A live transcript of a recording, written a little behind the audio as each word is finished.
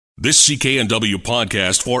This CKNW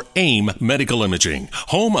podcast for AIM Medical Imaging,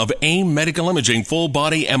 home of AIM Medical Imaging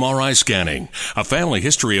full-body MRI scanning. A family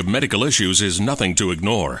history of medical issues is nothing to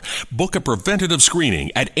ignore. Book a preventative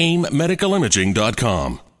screening at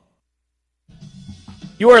aimmedicalimaging.com.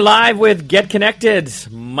 You are live with Get Connected.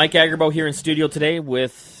 Mike Agerbo here in studio today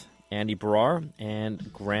with Andy Barrar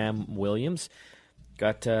and Graham Williams.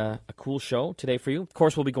 Got a cool show today for you. Of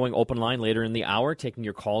course, we'll be going open line later in the hour, taking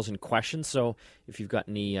your calls and questions. So if you've got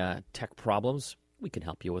any tech problems, we can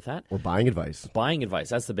help you with that. Or buying advice. Buying advice.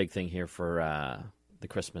 That's the big thing here for the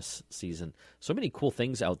Christmas season. So many cool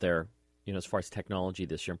things out there, as far as technology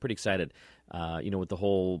this year. I'm pretty excited, with the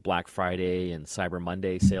whole Black Friday and Cyber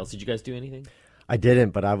Monday sales. Did you guys do anything? I didn't,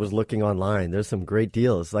 but I was looking online. There's some great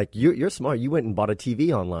deals. Like, you're smart. You went and bought a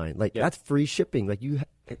TV online. Like, That's free shipping. Like,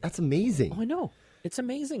 that's amazing. Oh, I know. It's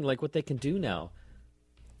amazing, like, what they can do now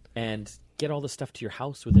and get all the stuff to your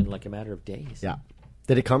house within, like, a matter of days. Yeah.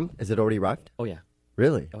 Did it come? Is it already arrived? Oh, yeah.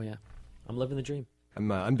 Really? Oh, yeah. I'm living the dream.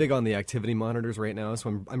 I'm big on the activity monitors right now,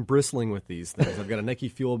 so I'm bristling with these things. I've got a Nike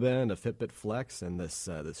Fuel Band, a Fitbit Flex, and this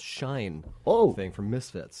Shine thing from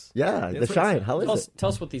Misfits. Yeah, the Shine. How is it? Tell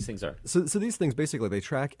us what these things are. So these things, basically, they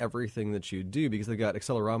track everything that you do because they've got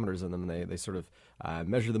accelerometers in them, and they sort of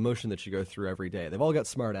measure the motion that you go through every day. They've all got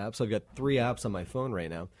smart apps. I've got 3 apps on my phone right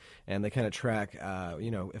now, and they kind of track,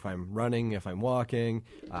 if I'm running, if I'm walking.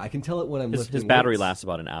 I can tell it when I'm lifting His battery weights. lasts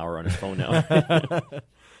about an hour on his phone now.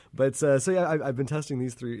 But I've been testing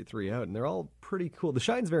these three out, and they're all pretty cool. The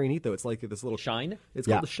Shine's very neat, though. It's like this little Shine? It's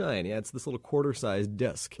called the Shine. Yeah, it's this little quarter-sized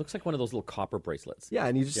disc. Looks like one of those little copper bracelets. Yeah,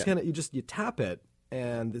 and you just you tap it,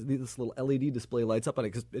 and this little LED display lights up on it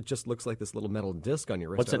because it just looks like this little metal disc on your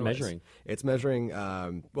wrist. What's it measuring? It's measuring.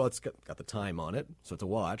 It's got the time on it, so it's a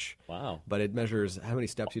watch. Wow! But it measures how many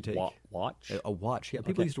steps you take. Watch? A watch. Yeah,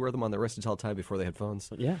 people used to wear them on their wrist to tell time before they had phones.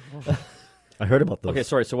 Yeah. I heard about those. Okay,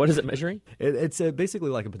 sorry. So what is it measuring? It's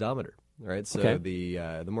basically like a pedometer, right? So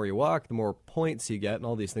the more you walk, the more points you get, and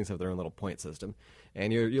all these things have their own little point system.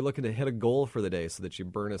 And you're looking to hit a goal for the day so that you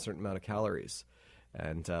burn a certain amount of calories.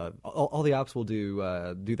 And all the apps will do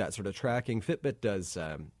that sort of tracking. Fitbit does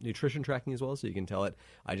nutrition tracking as well, so you can tell it,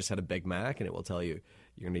 I just had a Big Mac, and it will tell you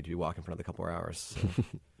you're going to need to be walking for another couple more hours. So.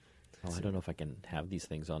 Oh, I don't know if I can have these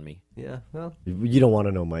things on me. Yeah, well. You don't want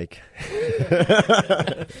to know, Mike.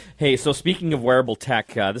 Hey, so speaking of wearable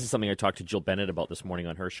tech, this is something I talked to Jill Bennett about this morning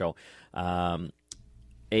on her show. A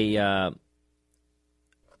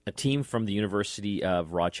team from the University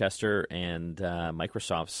of Rochester and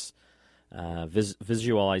Microsoft's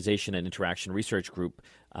Visualization and Interaction Research Group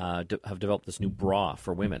have developed this new bra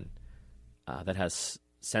for women that has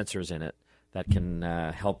sensors in it that can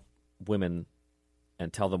help women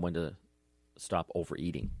and tell them when to stop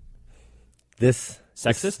overeating.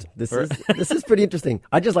 Sexist? This is pretty interesting.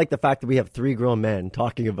 I just like the fact that we have 3 grown men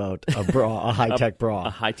talking about a bra, a high-tech bra. A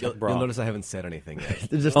high-tech bra. You'll notice I haven't said anything yet.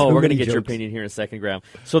 We're going to get your opinion here in a second, Graham.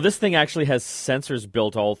 So this thing actually has sensors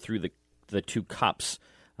built all through the 2 cups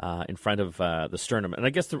in front of the sternum. And I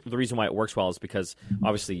guess the reason why it works well is because,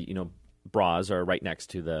 obviously, bras are right next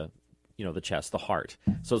to the chest, the heart.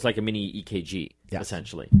 So it's like a mini EKG,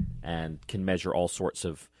 essentially, and can measure all sorts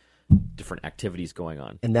of different activities going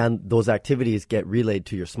on. And then those activities get relayed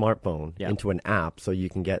to your smartphone into an app, so you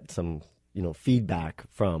can get some, feedback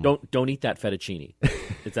from. Don't eat that fettuccine.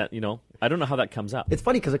 Is that I don't know how that comes up. It's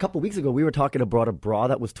funny because a couple of weeks ago we were talking about a bra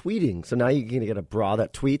that was tweeting. So now you're going to get a bra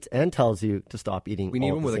that tweets and tells you to stop eating. We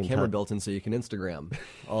need one with a camera time. built in so you can Instagram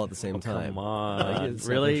all at the same time. Come on, Take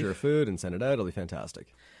really? a picture of food and send it out. It'll be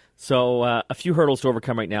fantastic. So a few hurdles to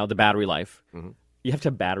overcome right now. The battery life. Mm-hmm. You have to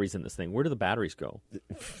have batteries in this thing. Where do the batteries go?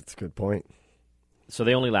 That's a good point. So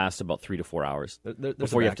they only last about 3 to 4 hours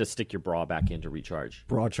before you have to stick your bra back in to recharge.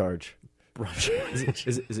 Bra charge.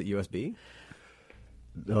 Is it USB?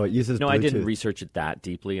 No, it uses Bluetooth. I didn't research it that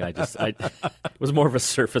deeply. It was more of a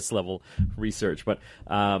surface level research. But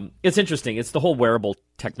it's interesting. It's the whole wearable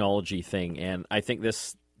technology thing, and I think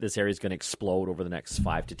this area is going to explode over the next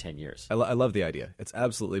 5 to 10 years. I love the idea. It's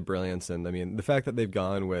absolutely brilliant. And I mean, the fact that they've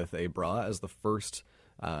gone with a bra as the first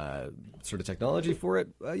sort of technology for it,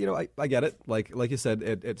 I get it. Like you said,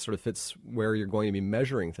 it sort of fits where you're going to be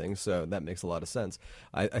measuring things. So that makes a lot of sense.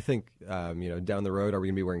 I think, down the road, are we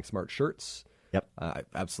going to be wearing smart shirts? Yep.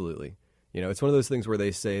 Absolutely. It's one of those things where they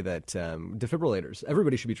say that defibrillators,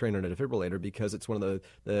 everybody should be trained on a defibrillator because it's one of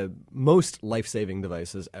the most life-saving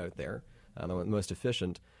devices out there, the most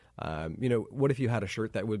efficient. What if you had a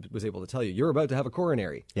shirt that was able to tell you, you're about to have a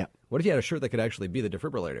coronary? Yeah. What if you had a shirt that could actually be the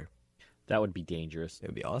defibrillator? That would be dangerous. It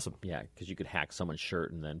would be awesome. Yeah, because you could hack someone's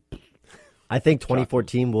shirt and then I think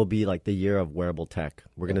 2014 will be like the year of wearable tech.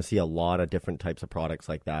 We're going to see a lot of different types of products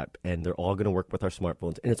like that, and they're all going to work with our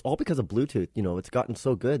smartphones. And it's all because of Bluetooth. You know, it's gotten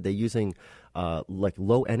so good. They're using like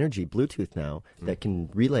low energy Bluetooth now that can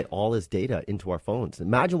relay all this data into our phones.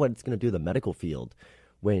 Imagine what it's going to do to the medical field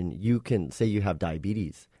when you can say you have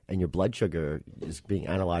diabetes and your blood sugar is being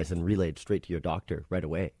analyzed and relayed straight to your doctor right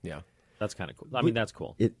away. Yeah. That's kind of cool. I mean, that's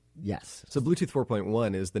cool. Yes. So Bluetooth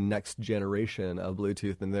 4.1 is the next generation of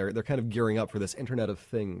Bluetooth, and they're kind of gearing up for this Internet of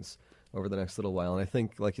Things over the next little while. And I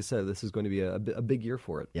think, like you said, this is going to be a big year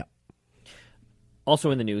for it. Yeah.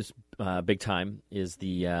 Also in the news, big time, is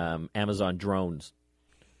the Amazon drones.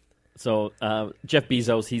 So Jeff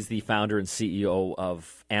Bezos, he's the founder and CEO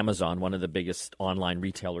of Amazon, one of the biggest online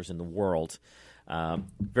retailers in the world.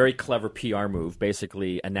 Very clever PR move.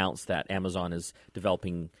 Basically announced that Amazon is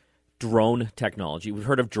developing drone technology. We've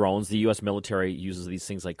heard of drones. The U.S. military uses these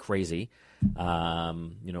things like crazy,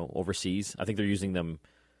 overseas. I think they're using them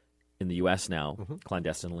in the U.S. now,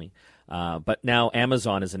 clandestinely. But now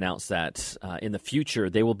Amazon has announced that in the future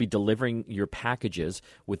they will be delivering your packages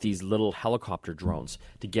with these little helicopter drones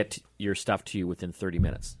to get your stuff to you within 30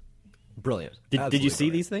 minutes. Brilliant. Did you see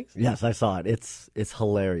these things? Yes, I saw it. It's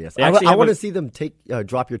hilarious. They I actually have want a- to see them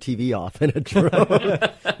drop your TV off in a drone.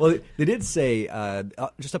 Well, they did say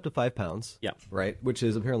just up to 5 pounds. Yeah. Right, which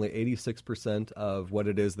is apparently 86% of what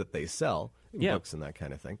it is that they sell, Yeah. books and that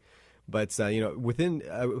kind of thing. But within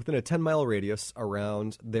a 10-mile radius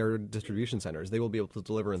around their distribution centers, they will be able to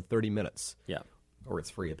deliver in 30 minutes. Yeah. Or it's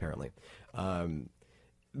free, apparently.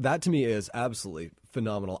 That to me is absolutely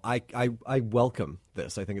phenomenal. I welcome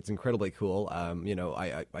this. I think it's incredibly cool.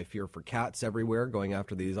 I fear for cats everywhere going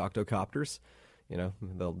after these octocopters. You know,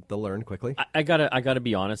 they'll learn quickly. I gotta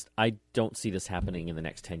be honest. I don't see this happening in the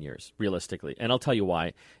next 10 years, realistically, and I'll tell you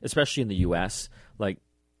why. Especially in the U.S., like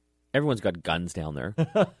everyone's got guns down there.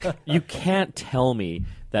 You can't tell me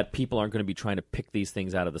that people aren't going to be trying to pick these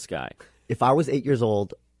things out of the sky. If I was 8 years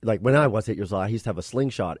old, like when I was 8 years old, I used to have a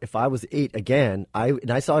slingshot. If I was 8 again, and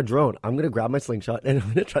I saw a drone, I'm going to grab my slingshot and I'm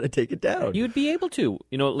going to try to take it down. You'd be able to,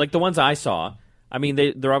 like the ones I saw. I mean,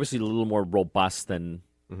 they're obviously a little more robust than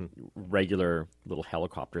regular little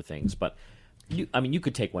helicopter things, but you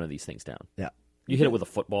could take one of these things down. Yeah. You hit it with a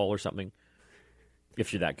football or something,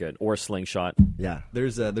 if you're that good, or a slingshot. Yeah.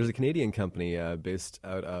 There's a Canadian company based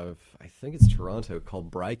out of, I think it's Toronto, called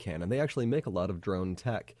Brycan, and they actually make a lot of drone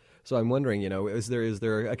tech. So I'm wondering, is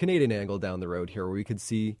there a Canadian angle down the road here where we could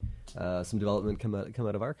see some development come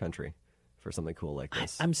out of our country for something cool like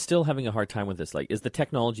this? I'm still having a hard time with this. Like, is the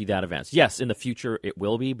technology that advanced? Yes, in the future it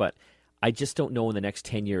will be, but I just don't know in the next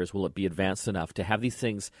 10 years will it be advanced enough to have these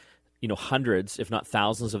things, hundreds, if not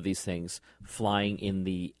thousands of these things flying in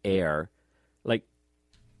the air. Like,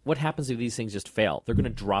 what happens if these things just fail? They're going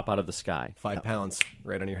to drop out of the sky. 5 pounds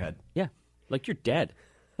right on your head. Yeah, like you're dead.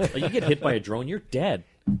 Like you get hit by a drone, you're dead.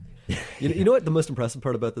 You know what the most impressive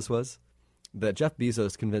part about this was? That Jeff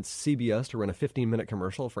Bezos convinced CBS to run a 15-minute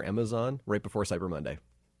commercial for Amazon right before Cyber Monday.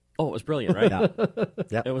 Oh, it was brilliant, right?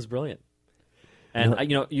 Yeah. It was brilliant. And,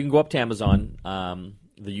 you can go up to Amazon,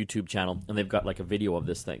 the YouTube channel, and they've got like a video of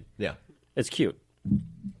this thing. Yeah. It's cute.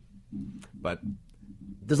 But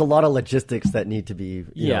There's a lot of logistics that need to be.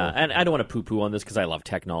 you know, And I don't want to poo-poo on this because I love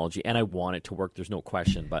technology and I want it to work. There's no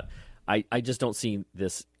question. But I just don't see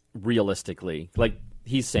this realistically. Like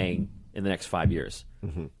he's saying in the next 5 years.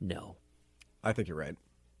 No. I think you're right.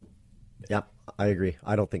 Yeah, I agree.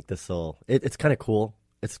 I don't think this will. It's kind of cool.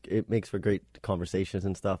 It makes for great conversations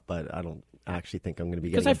and stuff, but I don't actually think I'm going to be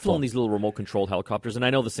getting. Because I've flown these little remote-controlled helicopters, and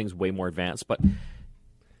I know this thing's way more advanced, but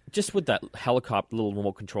just with that little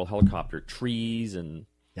remote-controlled helicopter, trees and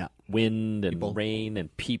wind and rain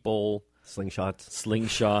and people.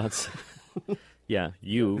 Slingshots. Yeah,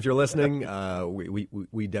 you. If you're listening,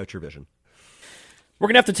 we doubt your vision. We're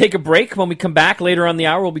going to have to take a break. When we come back later on the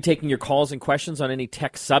hour, we'll be taking your calls and questions on any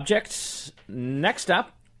tech subjects. Next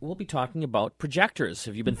up, we'll be talking about projectors.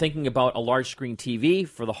 Have you been thinking about a large screen TV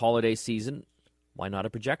for the holiday season? Why not a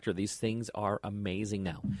projector? These things are amazing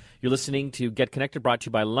now. You're listening to Get Connected, brought to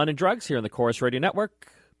you by London Drugs here on the Chorus Radio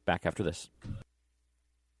Network. Back after this.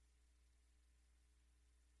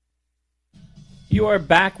 You are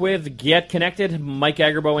back with Get Connected. Mike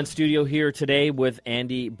Agerbo in studio here today with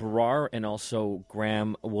Andy Brar and also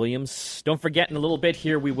Graham Williams. Don't forget, in a little bit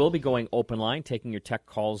here, we will be going open line, taking your tech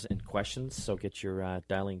calls and questions, so get your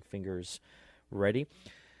dialing fingers ready.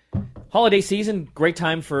 Holiday season, great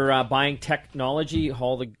time for buying technology.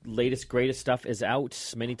 All the latest, greatest stuff is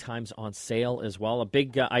out, many times on sale as well. A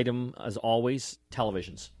big item, as always,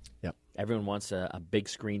 televisions. Yep. Everyone wants a big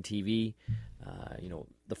screen TV.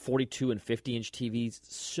 The 42 and 50-inch TVs,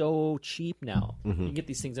 so cheap now. You can get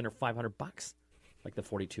these things under $500, like the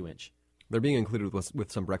 42-inch. They're being included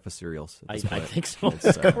with some breakfast cereals. I think so.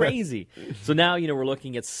 It's crazy. So now, we're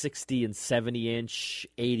looking at 60 and 70-inch,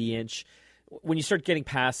 80-inch. When you start getting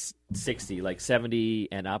past 60, like 70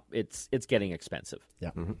 and up, it's getting expensive.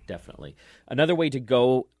 Yeah, definitely. Another way to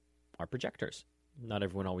go are projectors. Not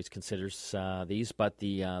everyone always considers these, but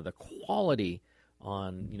the quality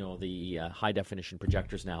on the high definition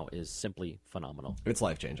projectors now is simply phenomenal. It's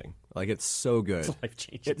life changing. Like, it's so good. It's life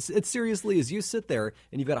changing. It's seriously, as you sit there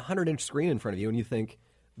and you've got a 100-inch screen in front of you, and you think,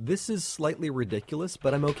 this is slightly ridiculous,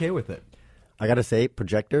 but I'm okay with it. I gotta say,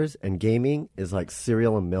 projectors and gaming is like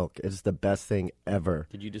cereal and milk. It's the best thing ever.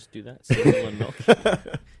 Did you just do that? Cereal and milk?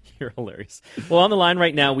 You're hilarious. Well, on the line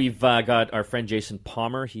right now, we've got our friend Jason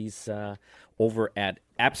Palmer. He's over at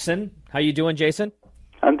Epson. How you doing, Jason?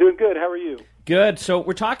 I'm doing good. How are you? Good. So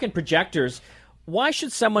we're talking projectors. Why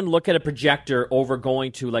should someone look at a projector over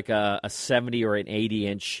going to like a 70 or an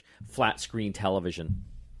 80-inch flat screen television?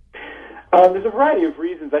 There's a variety of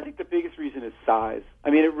reasons. I think the biggest reason is size.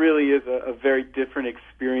 I mean, it really is a very different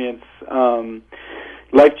experience.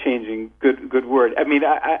 Life-changing, good word. I mean,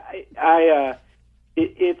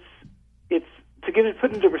 it's to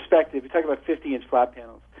put into perspective. We talk about 50-inch flat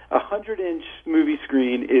panels. A 100-inch movie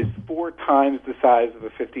screen is 4 times the size of a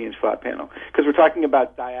 50-inch flat panel, because we're talking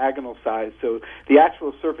about diagonal size. So the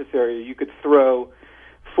actual surface area, you could throw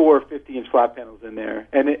 4 50-inch flat panels in there.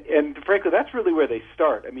 And frankly, that's really where they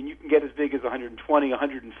start. I mean, you can get as big as 120,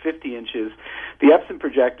 150 inches. The Epson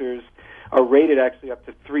projectors are rated actually up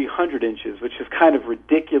to 300 inches, which is kind of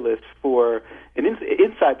ridiculous for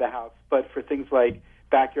inside the house, but for things like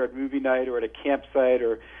backyard movie night or at a campsite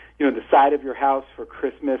or the side of your house for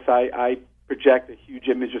Christmas, I project a huge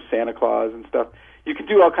image of Santa Claus and stuff. You can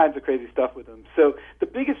do all kinds of crazy stuff with them. So the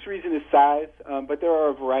biggest reason is size, but there are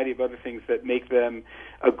a variety of other things that make them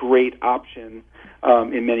a great option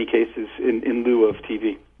in many cases in lieu of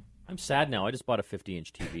TV. I'm sad now. I just bought a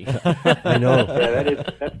 50-inch TV. I know. Yeah,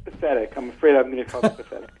 that's pathetic. I'm afraid I'm going to call it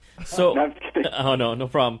pathetic. So, no, I'm just kidding. Oh, no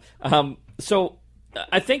problem. So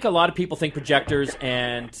I think a lot of people think projectors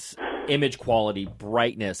and image quality,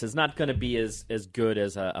 brightness is not going to be as good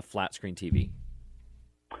as a flat screen TV.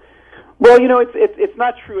 Well, it's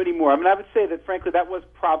not true anymore. I mean, I would say that, frankly, that was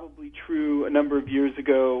probably true a number of years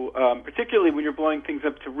ago, particularly when you're blowing things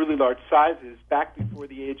up to really large sizes, back before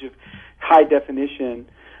the age of high definition.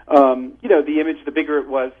 The image, the bigger it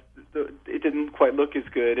was, it didn't quite look as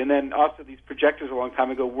good. And then also these projectors a long time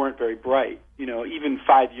ago weren't very bright. Even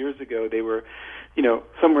 5 years ago, they were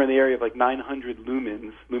somewhere in the area of like 900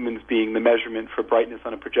 lumens being the measurement for brightness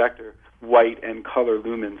on a projector, white and color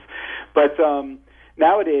lumens. But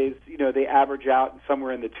nowadays, they average out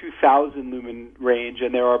somewhere in the 2,000 lumen range,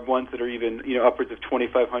 and there are ones that are even, upwards of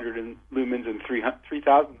 2,500 lumens and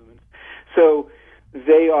 3,000 lumens. So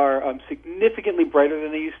they are significantly brighter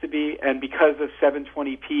than they used to be, and because of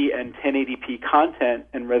 720p and 1080p content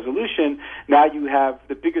and resolution, now you have,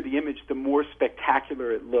 the bigger the image, the more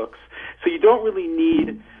spectacular it looks. So you don't really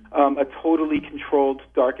need a totally controlled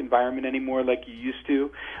dark environment anymore like you used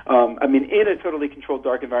to. In a totally controlled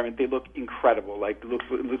dark environment, they look incredible. Like it looks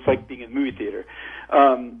like being in a movie theater.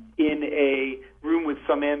 In a room with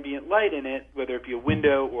some ambient light in it, whether it be a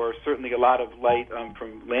window or certainly a lot of light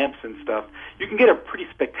from lamps and stuff, you can get a pretty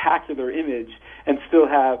spectacular image and still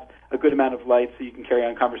have a good amount of light so you can carry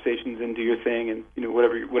on conversations and do your thing and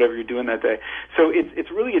whatever you're doing that day. So it's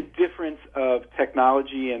really a difference of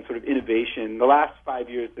technology and sort of innovation. The last 5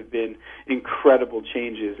 years have been incredible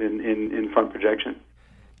changes in front projection.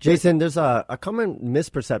 Jason, there's a common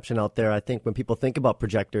misperception out there, I think, when people think about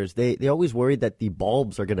projectors. They always worry that the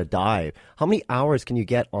bulbs are going to die. How many hours can you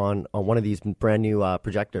get on one of these brand new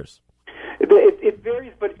projectors? It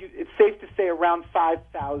varies, but it's safe to say around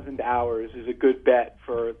 5,000 hours is a good bet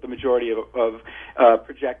for the majority of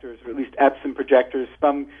projectors, or at least Epson projectors.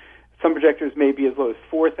 Some projectors may be as low as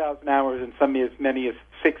 4,000 hours, and some as many as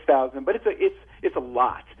 6,000. But it's a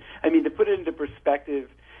lot. I mean, to put it into perspective,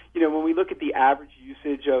 when we look at the average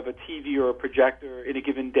usage of a TV or a projector in a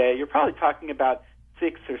given day, you're probably talking about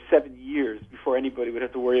 6 or 7 years before anybody would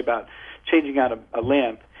have to worry about changing out a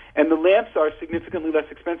lamp. And the lamps are significantly less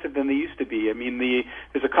expensive than they used to be. I mean,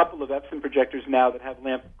 there's a couple of Epson projectors now that have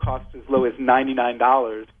lamp costs as low as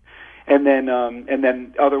 $99, and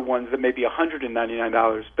then other ones that may be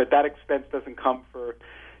 $199. But that expense doesn't come for,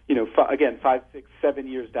 5, 6, 7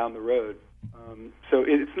 years down the road. So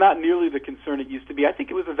it's not nearly the concern it used to be. I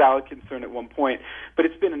think it was a valid concern at one point, but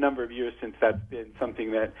it's been a number of years since that's been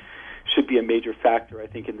something that should be a major factor, I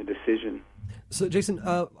think, in the decision. So, Jason,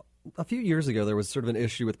 a few years ago, there was sort of an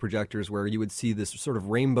issue with projectors where you would see this sort of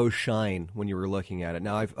rainbow shine when you were looking at it.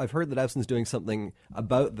 Now, I've heard that Epson's doing something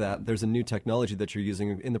about that. There's a new technology that you're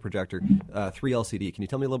using in the projector, 3LCD. Can you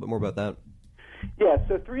tell me a little bit more about that? Yeah,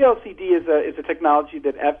 so 3LCD is a technology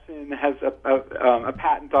that Epson has a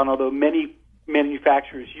patent on, although many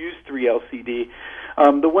manufacturers use 3LCD.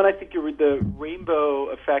 The one I think the rainbow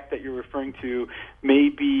effect that you're referring to may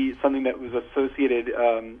be something that was associated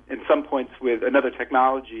in some points with another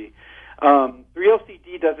technology.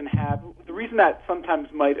 3LCD doesn't have, the reason that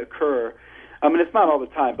sometimes might occur, I mean, it's not all the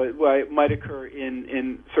time, but it might occur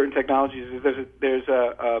in certain technologies is there's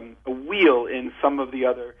a wheel in some of the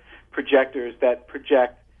other projectors that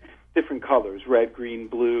project different colors, red, green,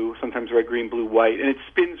 blue, sometimes red, green, blue, white, and it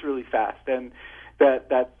spins really fast. And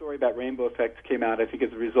that story about rainbow effects came out, I think,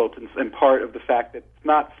 as a result in part of the fact that it's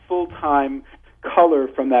not full-time color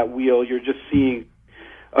from that wheel. You're just seeing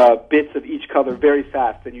bits of each color very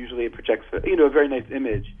fast, and usually it projects a very nice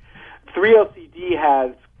image. 3LCD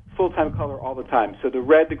has full-time color all the time. So the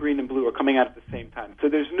red, the green, and blue are coming out at the same time. So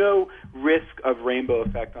there's no risk of rainbow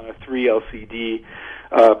effect on a 3LCD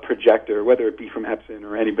projector, whether it be from Epson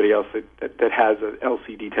or anybody else that has an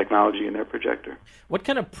LCD technology in their projector. What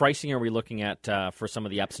kind of pricing are we looking at for some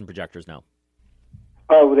of the Epson projectors now?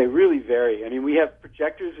 Oh, well, they really vary. I mean, we have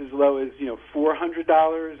projectors as low as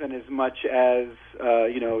 $400 and as much as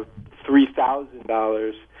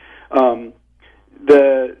 $3,000.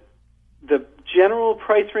 The general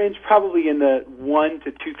price range probably in the $1,000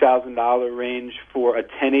 to $2,000 range for a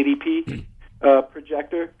 1080p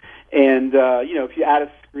projector. And if you add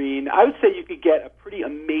a screen, I would say you could get a pretty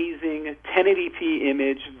amazing 1080p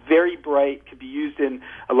image, very bright, could be used in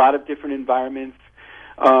a lot of different environments.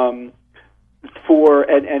 And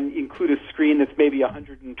include a screen that's maybe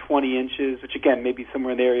 120 inches, which again maybe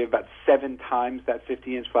somewhere in the area of about 7 times that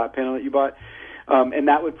 50-inch flat panel that you bought, and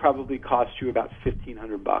that would probably cost you about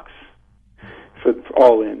 $1,500 for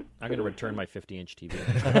all in. I'm going to return my 50-inch TV.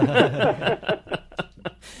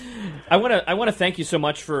 I want to thank you so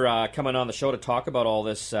much for coming on the show to talk about all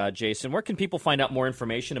this, Jason. Where can people find out more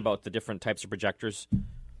information about the different types of projectors?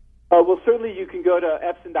 Well, certainly you can go to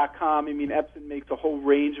Epson.com. I mean, Epson makes a whole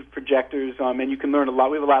range of projectors, and you can learn a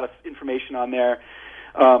lot. We have a lot of information on there,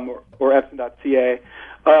 or Epson.ca,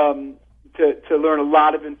 to learn a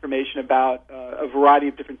lot of information about a variety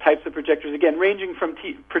of different types of projectors. Again, ranging from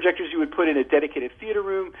projectors you would put in a dedicated theater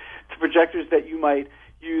room to projectors that you might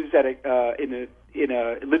use at in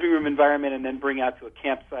a living room environment and then bring out to a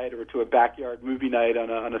campsite or to a backyard movie night on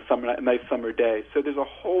a nice summer day. So there's a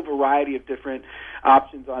whole variety of different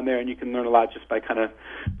options on there, and you can learn a lot just by kind of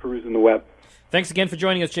perusing the web. Thanks again for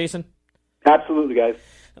joining us, Jason. Absolutely, guys.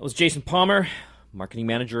 That was Jason Palmer, marketing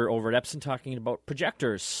manager over at Epson, talking about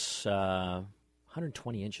projectors,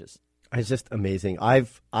 120 inches. It's just amazing. I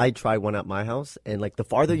tried one at my house, and like the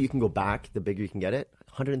farther you can go back, the bigger you can get it.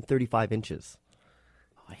 135 inches.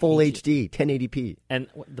 Full HD, 1080p. And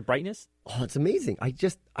the brightness? Oh, it's amazing. I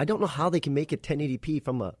don't know how they can make it 1080p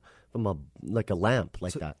from a lamp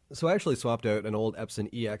like that. So I actually swapped out an old Epson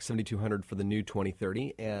EX7200 for the new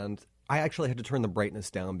 2030, and I actually had to turn the brightness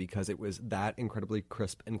down because it was that incredibly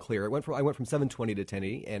crisp and clear. I went from 720 to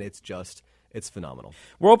 1080, and it's phenomenal.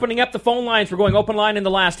 We're opening up the phone lines. We're going open line in the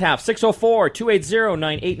last half.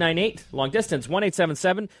 604-280-9898. Long distance,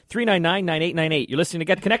 1-877-399-9898. You're listening to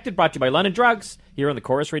Get Connected, brought to you by London Drugs, here on the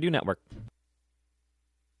Chorus Radio Network.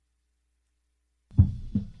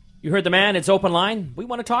 You heard the man. It's open line. We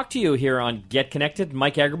want to talk to you here on Get Connected.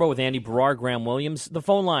 Mike Agerbo with Andy Barrar, Graham Williams. The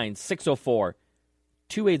phone line,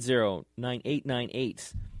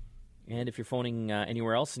 604-280-9898. And if you're phoning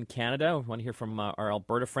anywhere else in Canada, we want to hear from our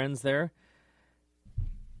Alberta friends there.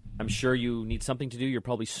 I'm sure you need something to do. You're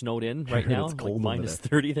probably snowed in right now. It's cold, like minus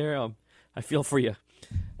 30 there. I feel for you.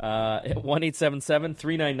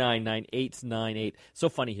 1-877-399-9898. So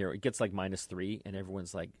funny here. It gets like minus 3, and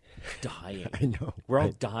everyone's like dying. I know. We're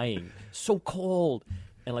all dying. So cold.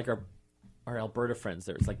 And like our Alberta friends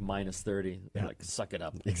there, it's like minus 30. They're like, suck it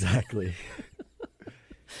up. Exactly.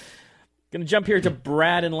 Going to jump here to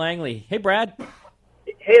Brad in Langley. Hey, Brad.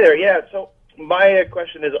 Hey there. Yeah, so my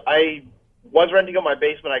question is, I was renting out my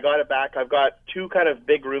basement. I got it back. I've got 2 kind of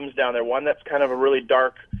big rooms down there. One that's kind of a really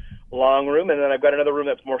dark, long room, and then I've got another room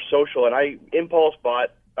that's more social. And I impulse bought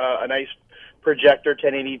a nice projector,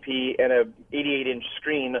 1080p, and a 88-inch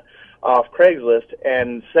screen off Craigslist,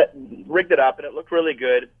 and rigged it up, and it looked really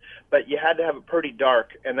good. But you had to have it pretty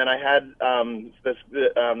dark. And then I had this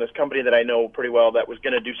company that I know pretty well that was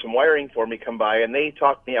going to do some wiring for me come by, and they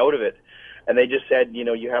talked me out of it. and they just said,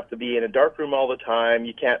 you have to be in a dark room all the time.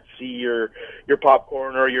 You can't see your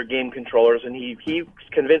popcorn or your game controllers. And he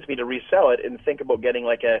convinced me to resell it and think about getting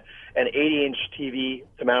like an 80-inch TV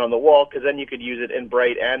to mount on the wall, because then you could use it in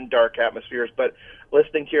bright and dark atmospheres. But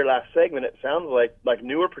listening to your last segment, it sounds like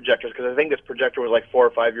newer projectors, because I think this projector was like 4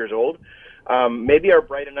 or 5 years old, maybe are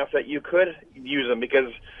bright enough that you could use them,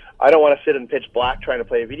 because I don't want to sit in pitch black trying to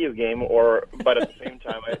play a video game, but at the same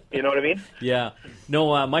time, you know what I mean? Yeah.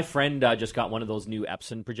 No, my friend just got one of those new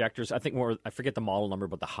Epson projectors. I forget the model number,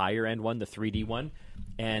 but the higher end one, the 3D one.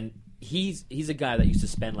 And he's a guy that used to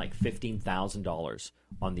spend like $15,000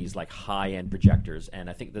 on these like high end projectors. And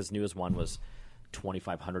I think this newest one was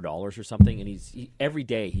 $2,500 or something. And every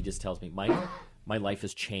day he just tells me, Mike, my life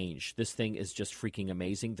has changed. This thing is just freaking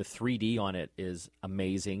amazing. The 3D on it is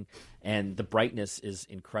amazing, and the brightness is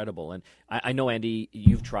incredible. And I know, Andy,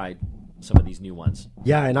 you've tried some of these new ones.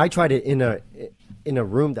 Yeah, and I tried it in a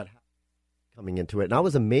room that coming into it, and I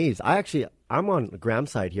was amazed. I'm on Graham's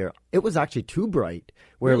side here. It was actually too bright,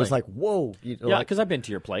 where It was like, whoa. Yeah, because I've been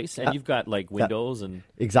to your place, and you've got like windows and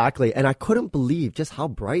exactly. And I couldn't believe just how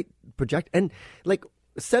bright and like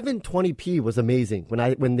 720p was amazing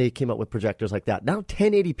when they came out with projectors like that. Now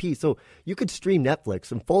 1080p, so you could stream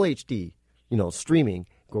Netflix in full HD, streaming,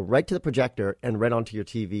 go right to the projector and right onto your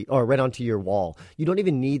TV or right onto your wall. You don't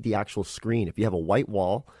even need the actual screen. If you have a white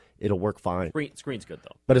wall, it'll work fine. Screen's good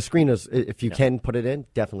though. But a screen is, if you can put it in,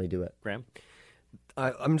 definitely do it. Graham?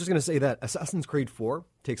 I'm just going to say that Assassin's Creed 4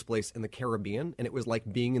 takes place in the Caribbean, and it was like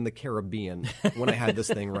being in the Caribbean when I had this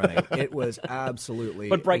thing running. It was absolutely...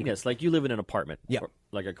 But brightness, like you live in an apartment, yeah,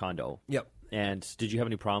 like a condo. Yep. And did you have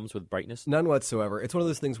any problems with brightness? None whatsoever. It's one of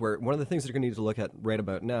those things where one of the things that you're going to need to look at right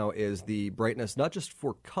about now is the brightness, not just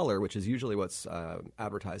for color, which is usually what's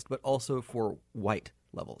advertised, but also for white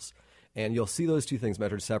levels. And you'll see those two things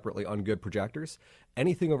measured separately on good projectors.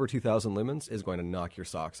 Anything over 2,000 lumens is going to knock your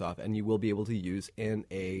socks off, and you will be able to use in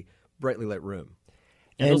a brightly lit room.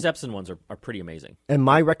 And those Epson ones are pretty amazing. And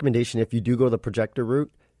my recommendation, if you do go the projector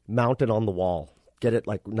route, mount it on the wall. Get it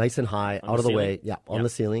like nice and high, out of the way, on the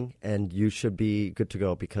ceiling, and you should be good to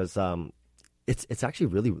go, because it's actually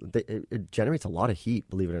really, it generates a lot of heat,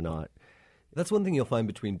 believe it or not. That's one thing you'll find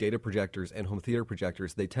between data projectors and home theater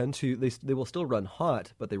projectors. They tend to they will still run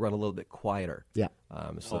hot, but they run a little bit quieter. Yeah.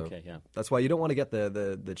 That's why you don't want to get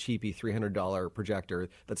the cheapy $300 projector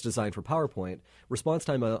that's designed for PowerPoint. Response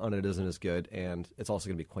time on it isn't as good, and it's also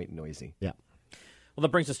going to be quite noisy. Yeah. Well, that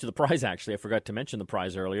brings us to the prize, actually. I forgot to mention the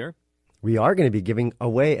prize earlier. We are going to be giving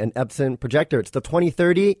away an Epson projector. It's the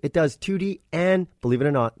 2030. It does 2D and, believe it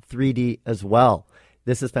or not, 3D as well.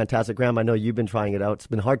 This is fantastic. Graham, I know you've been trying it out. It's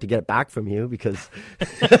been hard to get it back from you because...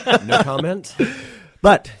 No comment.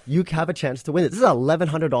 But you have a chance to win it. This is an $1,100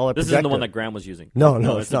 projector. This isn't the one that Graham was using. No,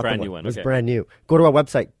 it's not a brand the new one. It's Okay. brand new. Go to our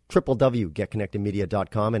website,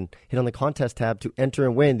 www.getconnectedmedia.com, and hit on the contest tab to enter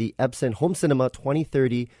and win the Epson Home Cinema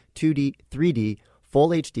 2030 2D, 3D, Full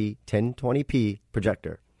HD, 1020p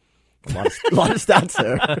projector. A lot of stats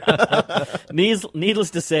there. Needless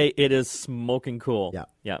to say, it is smoking cool.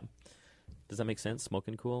 Yeah. Does that make sense?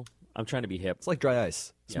 Smoking cool? I'm trying to be hip. It's like dry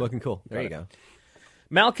ice. Smoking cool. There you go.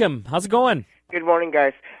 Malcolm, how's it going? Good morning,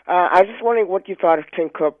 guys. I was just wondering what you thought of Tim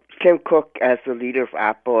Cook as the leader of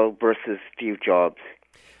Apple versus Steve Jobs.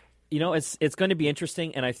 It's going to be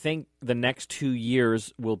interesting, and I think the next 2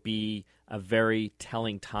 years will be a very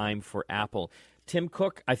telling time for Apple. Tim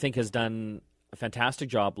Cook, I think, has done a fantastic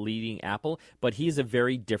job leading Apple, but he's a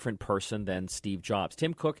very different person than Steve Jobs.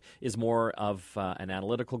 Tim Cook is more of an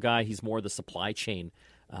analytical guy. He's more the supply chain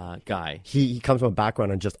guy. He comes from a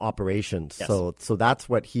background in just operations, yes. So that's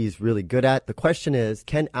what he's really good at. The question is,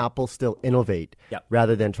 can Apple still innovate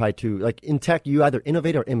rather than try to, like in tech, you either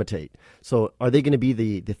innovate or imitate. So are they going to be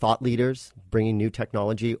the thought leaders bringing new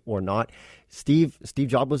technology or not? Steve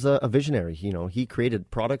Jobs was a visionary. He created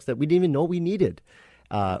products that we didn't even know we needed.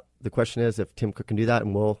 The question is if Tim Cook can do that,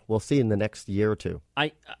 and we'll see in the next year or two.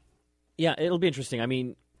 It'll be interesting. I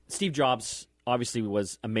mean, Steve Jobs obviously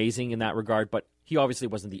was amazing in that regard, but he obviously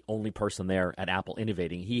wasn't the only person there at Apple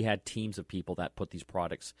innovating. He had teams of people that put these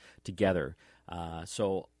products together.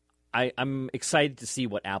 So I'm excited to see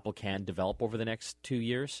what Apple can develop over the next 2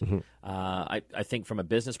 years. Mm-hmm. I think from a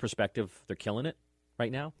business perspective, they're killing it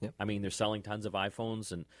right now. Yep. I mean, they're selling tons of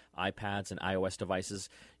iPhones and iPads and iOS devices.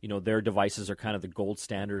 Their devices are kind of the gold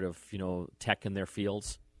standard of, tech in their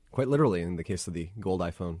fields. Quite literally in the case of the gold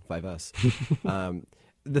iPhone 5S.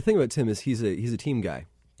 The thing about Tim is he's a team guy.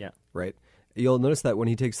 Yeah. Right? You'll notice that when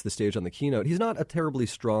he takes the stage on the keynote, he's not a terribly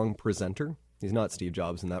strong presenter. He's not Steve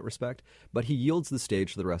Jobs in that respect, but he yields the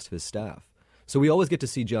stage to the rest of his staff. So we always get to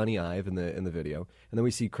see Johnny Ive in the video, and then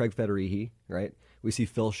we see Craig Federighi, right? We see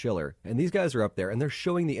Phil Schiller. And these guys are up there, and they're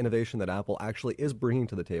showing the innovation that Apple actually is bringing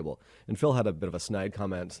to the table. And Phil had a bit of a snide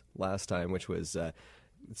comment last time, which was,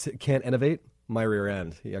 can't innovate? My rear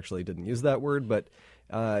end. He actually didn't use that word, but,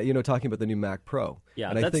 talking about the new Mac Pro.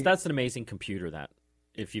 Yeah, and that's an amazing computer,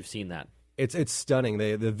 if you've seen that. It's stunning.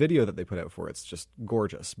 The video that they put out for it's just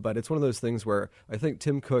gorgeous. But it's one of those things where I think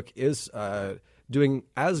Tim Cook is doing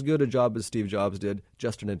as good a job as Steve Jobs did,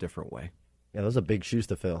 just in a different way. Yeah, those are big shoes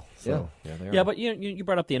to fill. So. Yeah, but you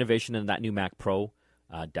brought up the innovation in that new Mac Pro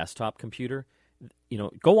desktop computer.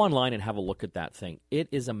 Go online and have a look at that thing. It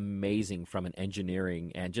is amazing from an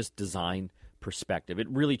engineering and just design perspective. It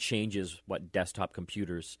really changes what desktop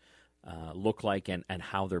computers look like and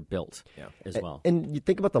how they're built as well. And you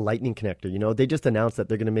think about the Lightning connector, they just announced that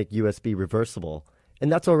they're going to make USB reversible.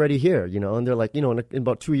 And that's already here, and they're like, in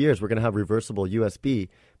about 2 years, we're going to have reversible USB.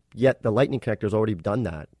 Yet the Lightning connector's already done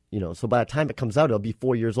that, So by the time it comes out, it'll be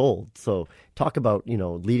 4 years old. So talk about,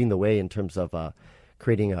 leading the way in terms of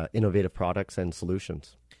creating innovative products and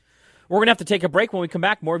solutions. We're going to have to take a break. When we come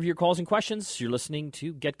back, more of your calls and questions. You're listening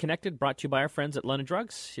to Get Connected, brought to you by our friends at London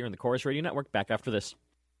Drugs, here on the Corus Radio Network. Back after this.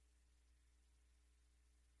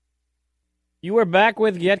 You are back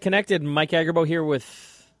with Get Connected. Mike Agerbo here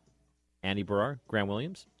with Andy Barrar, Graham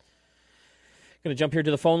Williams. Going to jump here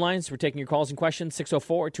to the phone lines. We're taking your calls and questions.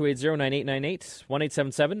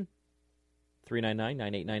 604-280-9898,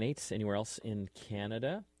 1-877-399-9898. Anywhere else in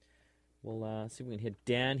Canada. We'll see if we can hit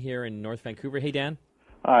Dan here in North Vancouver. Hey, Dan.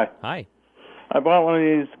 Hi. Hi. I bought one of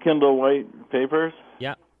these Kindle White papers.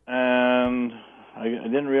 Yeah. And I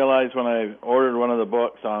didn't realize when I ordered one of the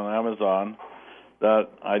books on Amazon that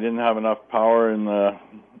I didn't have enough power in the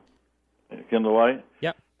Kindle White.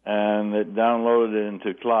 Yep. And it downloaded it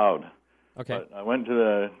into cloud. Okay. But I went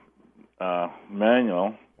to the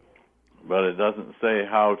manual, but it doesn't say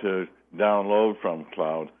how to download from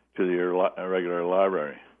cloud to your regular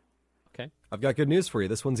library. Okay. I've got good news for you.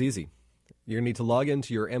 This one's easy. You're going to need to log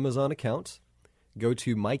into your Amazon account, go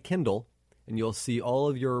to My Kindle, and you'll see all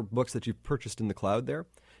of your books that you've purchased in the cloud there.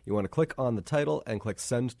 You want to click on the title and click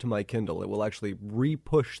Send to My Kindle. It will actually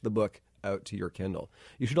re-push the book out to your Kindle.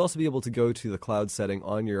 You should also be able to go to the cloud setting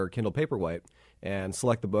on your Kindle Paperwhite and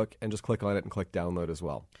select the book and just click on it and click Download as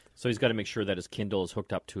well. So he's got to make sure that his Kindle is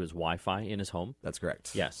hooked up to his Wi-Fi in his home? That's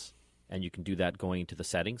correct. Yes. And you can do that going to the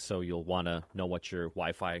settings, so you'll want to know what your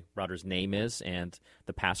Wi-Fi router's name is and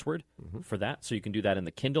the password for that. So you can do that in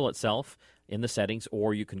the Kindle itself, in the settings,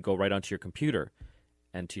 or you can go right onto your computer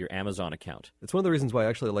and to your Amazon account. It's one of the reasons why I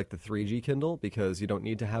actually like the 3G Kindle, because you don't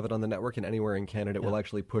need to have it on the network, and anywhere in Canada it will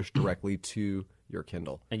actually push directly to your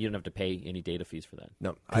Kindle. And you don't have to pay any data fees for that.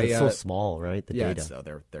 No. It's so small, right, the data? So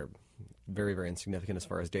they're very, very insignificant as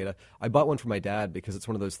far as data. I bought one for my dad because it's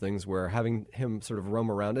one of those things where having him sort of roam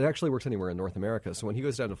around, it actually works anywhere in North America. So when he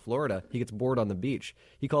goes down to Florida, he gets bored on the beach.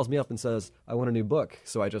 He calls me up and says, I want a new book.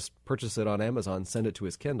 So I just purchase it on Amazon, send it to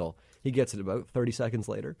his Kindle. He gets it about 30 seconds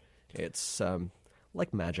later. It's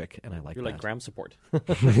like magic, and I like You're that. like Graham support.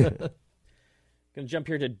 Going to jump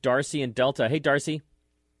here to Darcy in Delta. Hey, Darcy.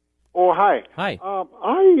 Oh, hi. Hi.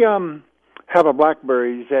 I have a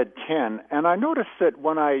BlackBerry Z10, and I noticed that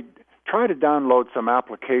when I try to download some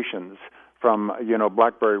applications from,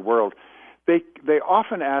 BlackBerry World, they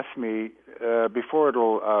often ask me, before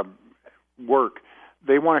it'll work,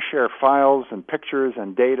 they want to share files and pictures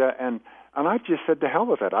and data, and I've just said to hell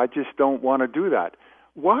with it. I just don't want to do that.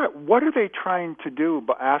 What are they trying to do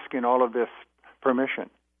by asking all of this permission?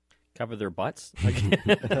 Cover their butts,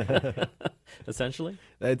 essentially?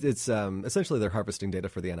 It's essentially they're harvesting data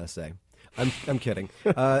for the NSA. I'm kidding.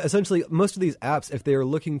 Essentially, most of these apps, if they are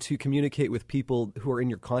looking to communicate with people who are in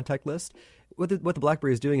your contact list, what the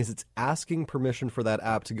BlackBerry is doing is it's asking permission for that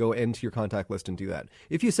app to go into your contact list and do that.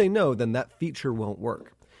 If you say no, then that feature won't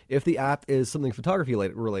work. If the app is something photography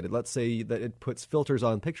related, let's say that it puts filters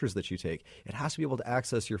on pictures that you take, it has to be able to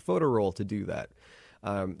access your photo roll to do that.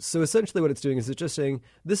 So essentially what it's doing is it's just saying,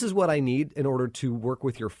 this is what I need in order to work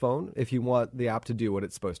with your phone if you want the app to do what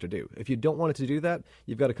it's supposed to do. If you don't want it to do that,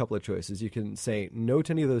 you've got a couple of choices. You can say no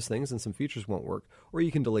to any of those things and some features won't work, or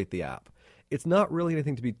you can delete the app. It's not really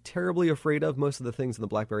anything to be terribly afraid of. Most of the things in the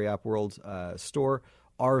BlackBerry App World store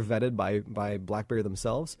are vetted by BlackBerry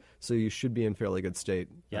themselves, so you should be in fairly good state.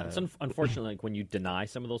 Yeah, it's unfortunately, when you deny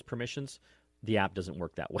some of those permissions, the app doesn't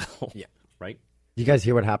work that well. Yeah. Right? You guys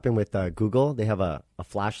hear what happened with Google? They have a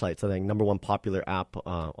flashlight, so the number one popular app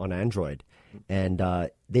on Android. And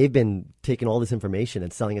they've been taking all this information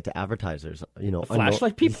and selling it to advertisers.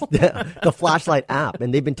 Flashlight people? The Flashlight app.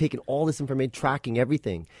 And they've been taking all this information, tracking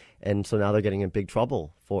everything. And so now they're getting in big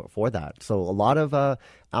trouble for that. So a lot of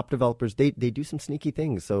app developers, they do some sneaky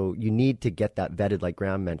things. So you need to get that vetted, like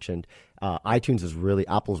Graham mentioned. iTunes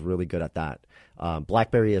Apple's really good at that.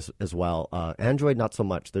 BlackBerry as well. Android, not so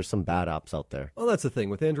much. There's some bad apps out there. Well, that's the thing.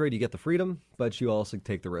 With Android, you get the freedom, but you also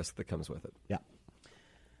take the risk that comes with it. Yeah.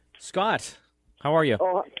 Scott, how are you?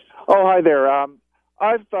 Oh, hi there.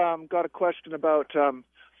 I've got a question about.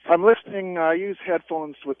 I'm listening. I use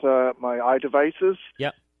headphones with my iDevices.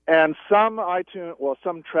 Yep. And some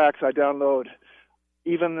tracks I download,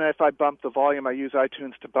 even if I bump the volume, I use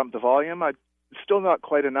iTunes to bump the volume. It's still not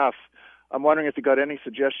quite enough. I'm wondering if you got any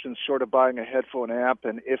suggestions short of buying a headphone app,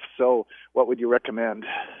 and if so, what would you recommend?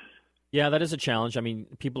 Yeah, that is a challenge. I mean,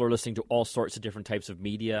 people are listening to all sorts of different types of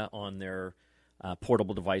media on their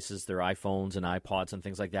portable devices, their iPhones and iPods and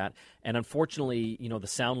things like that. And unfortunately, the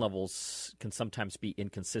sound levels can sometimes be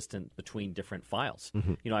inconsistent between different files.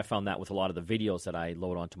 Mm-hmm. I found that with a lot of the videos that I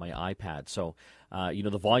load onto my iPad. So,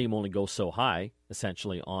 the volume only goes so high,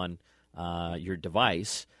 essentially, on your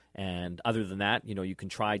device. And other than that, you can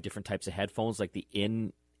try different types of headphones, like the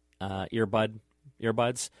earbuds,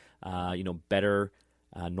 better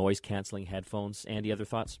noise-canceling headphones. Andy, other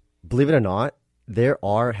thoughts? Believe it or not, there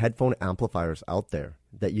are headphone amplifiers out there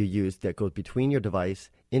that you use that goes between your device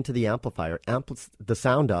into the amplifier, amps the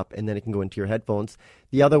sound up, and then it can go into your headphones.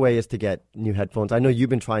 The other way is to get new headphones. I know you've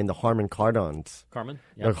been trying the Harman Kardons.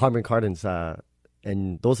 Yeah. Harman Kardons,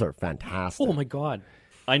 and those are fantastic. Oh, my God.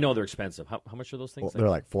 I know they're expensive. How much are those things? Well, they're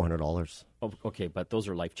like $400. Oh, okay, but those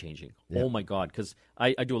are life-changing. Yeah. Oh, my God, because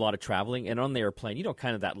I do a lot of traveling, and on the airplane,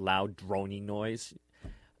 kind of that loud droning noise.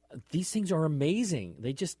 These things are amazing.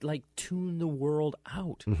 They just tune the world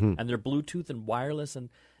out, and they're Bluetooth and wireless and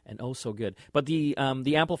oh so good. But the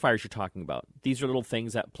amplifiers you're talking about, these are little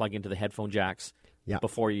things that plug into the headphone jacks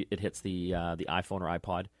before it hits the iPhone or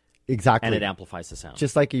iPod. Exactly, and it amplifies the sound,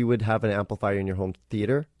 just like you would have an amplifier in your home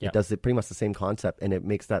theater. Yep. It does pretty much the same concept, and it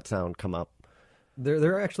makes that sound come up.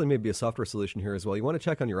 There actually may be a software solution here as well. You want to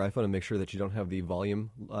check on your iPhone and make sure that you don't have the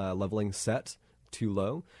volume leveling set too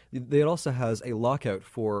low. It also has a lockout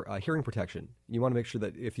for hearing protection. You want to make sure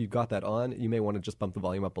that if you've got that on, you may want to just bump the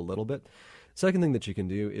volume up a little bit. Second thing that you can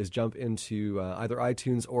do is jump into either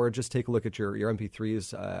iTunes or just take a look at your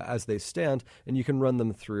MP3s as they stand, and you can run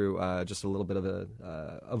them through just a little bit of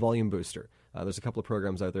a volume booster. There's a couple of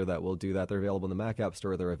programs out there that will do that. They're available in the Mac App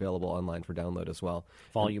Store. They're available online for download as well.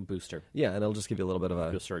 Volume booster. Yeah, and it'll just give you a little bit of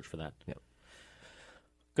a... You'll search for that. Yeah.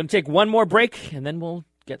 Going to take one more break, and then we'll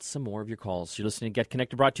get some more of your calls. You're listening to Get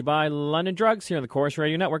Connected, brought to you by London Drugs here on the Chorus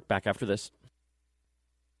Radio Network. Back after this.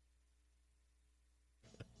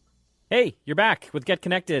 Hey, you're back with Get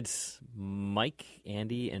Connected. Mike,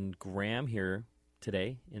 Andy, and Graham here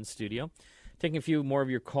today in studio. Taking a few more of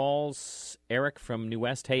your calls. Eric from New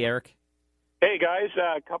West. Hey, Eric. Hey, guys.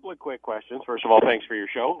 A couple of quick questions. First of all, thanks for your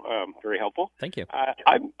show. Very helpful. Thank you.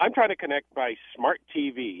 I'm trying to connect my smart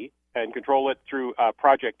TV and control it through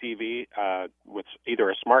Project TV with either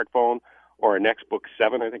a smartphone or a Nextbook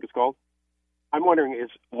 7, I think it's called. I'm wondering, is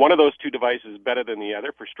one of those two devices better than the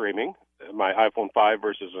other for streaming, my iPhone 5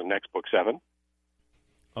 versus a Nextbook 7?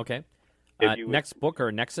 Okay. Nextbook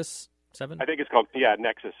or Nexus 7? I think it's called,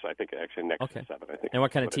 Nexus. I think actually Nexus 7. I think. And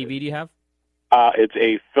what kind of TV do you have? It's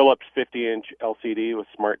a Philips 50-inch LCD with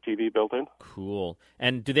smart TV built in. Cool.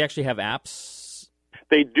 And do they actually have apps?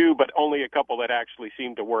 They do, but only a couple that actually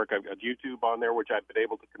seem to work. I've got YouTube on there, which I've been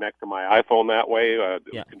able to connect to my iPhone that way,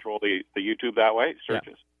 control the YouTube that way,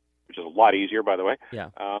 searches, which is a lot easier, by the way. Yeah.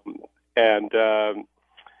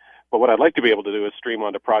 But what I'd like to be able to do is stream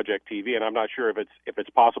onto Project TV, and I'm not sure if it's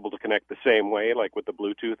possible to connect the same way, like with the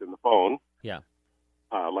Bluetooth in the phone. Yeah.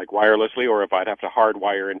 Like wirelessly, or if I'd have to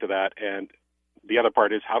hardwire into that. And the other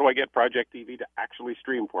part is, how do I get Project TV to actually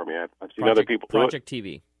stream for me? I've seen other people do it. Project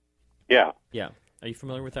TV. Yeah. Yeah. Are you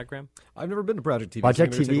familiar with that, Graham? I've never been to Project TV.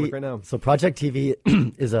 Project TV. Take a look right now. So Project TV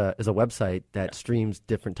is a website that streams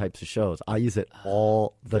different types of shows. I use it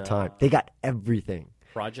all the time. They got everything.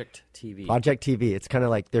 Project TV. Project TV. It's kind of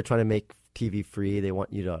like they're trying to make TV free. They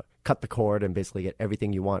want you to cut the cord and basically get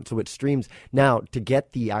everything you want. So it streams. Now, to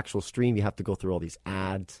get the actual stream, you have to go through all these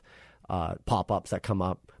ads, pop-ups that come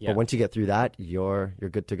up. Yeah. But once you get through that, you're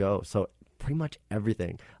good to go. So pretty much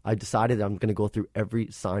everything. I decided I'm going to go through every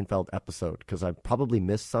Seinfeld episode because I probably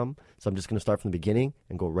missed some. So I'm just going to start from the beginning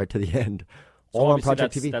and go right to the end. So all on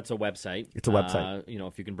Project that's, TV. That's a website. It's a website.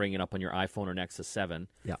 If you can bring it up on your iPhone or Nexus 7,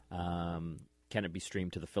 yeah. Can it be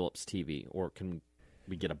streamed to the Philips TV, or can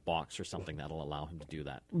we get a box or something that'll allow him to do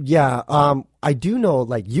that. Yeah, I do know,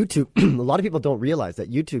 like YouTube, a lot of people don't realize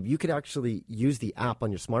that YouTube, you could actually use the app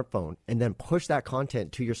on your smartphone and then push that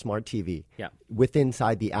content to your smart TV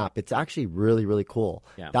inside the app. It's actually really, really cool.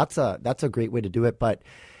 Yeah. That's a great way to do it, but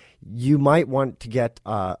you might want to get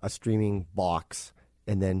a streaming box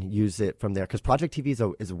and then use it from there, because Project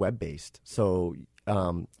TV is web-based. So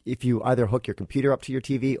if you either hook your computer up to your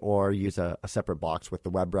TV or use a separate box with the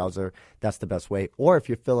web browser, that's the best way. Or if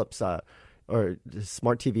your Philips or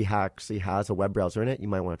Smart TV actually has a web browser in it, you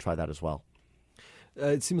might want to try that as well.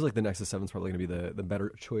 It seems like the Nexus 7 is probably going to be the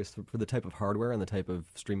better choice for the type of hardware and the type of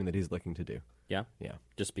streaming that he's looking to do. Yeah? Yeah.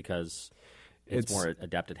 Just because it's more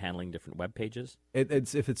adept at handling different web pages?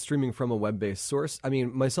 It's if it's streaming from a web-based source. I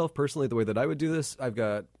mean, myself personally, the way that I would do this, I've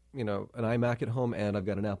got an iMac at home and I've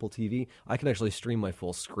got an Apple TV. I can actually stream my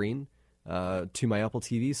full screen to my Apple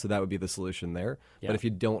TV, so that would be the solution there. Yeah. But if you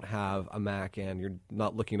don't have a Mac and you're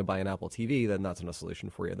not looking to buy an Apple TV, then that's not a solution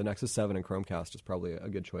for you. The Nexus 7 and Chromecast is probably a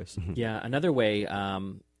good choice. Yeah, another way,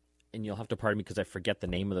 and you'll have to pardon me because I forget the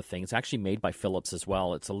name of the thing. It's actually made by Philips as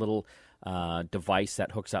well. It's a little device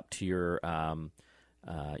that hooks up to your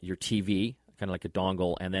TV, kind of like a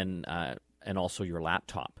dongle, and then and also your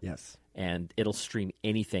laptop. Yes. And it'll stream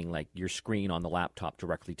anything, like your screen on the laptop,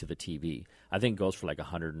 directly to the TV. I think it goes for like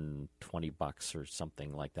 $120 or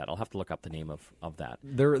something like that. I'll have to look up the name of that.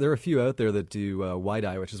 There are a few out there that do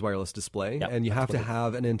WiDi, which is wireless display, and you have to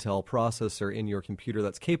have an Intel processor in your computer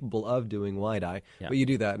that's capable of doing WiDi. But you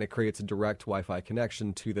do that, and it creates a direct Wi-Fi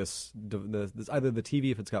connection to this either the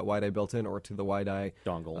TV if it's got WiDi built in, or to the WiDi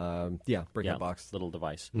dongle. Breakout box, little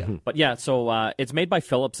device. But so it's made by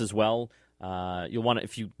Philips as well. You'll want to,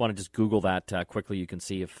 if you want to just Google that quickly, you can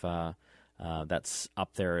see if that's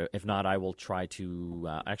up there. If not, I will try to.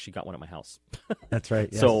 I actually got one at my house. That's right.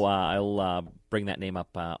 Yes. So I'll bring that name up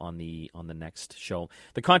on the next show.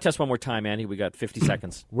 The contest one more time, Andy. We got 50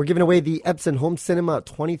 seconds. We're giving away the Epson Home Cinema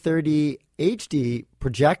 2030 HD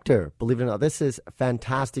projector. Believe it or not, this is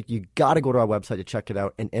fantastic. You got to go to our website to check it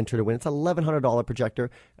out and enter to win. It's a $1,100 projector,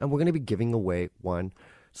 and we're going to be giving away one.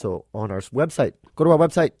 So on our website, go to our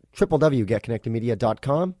website,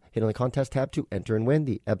 www.getconnectedmedia.com, hit on the contest tab to enter and win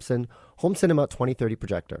the Epson Home Cinema 2030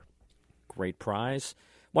 projector. Great prize.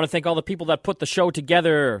 Want to thank all the people that put the show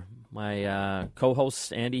together. My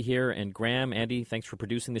co-hosts, Andy here and Graham. Andy, thanks for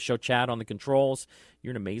producing the show. Chad on the controls.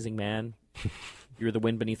 You're an amazing man. You're the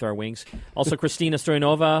wind beneath our wings. Also, Christina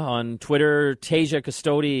Stoyanova on Twitter, Tasia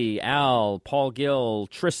Custodi, Al, Paul Gill,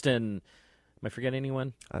 Tristan. Am I forgetting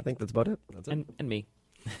anyone? I think that's about it. And me.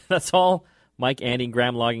 That's all. Mike, Andy, and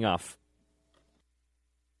Graham logging off.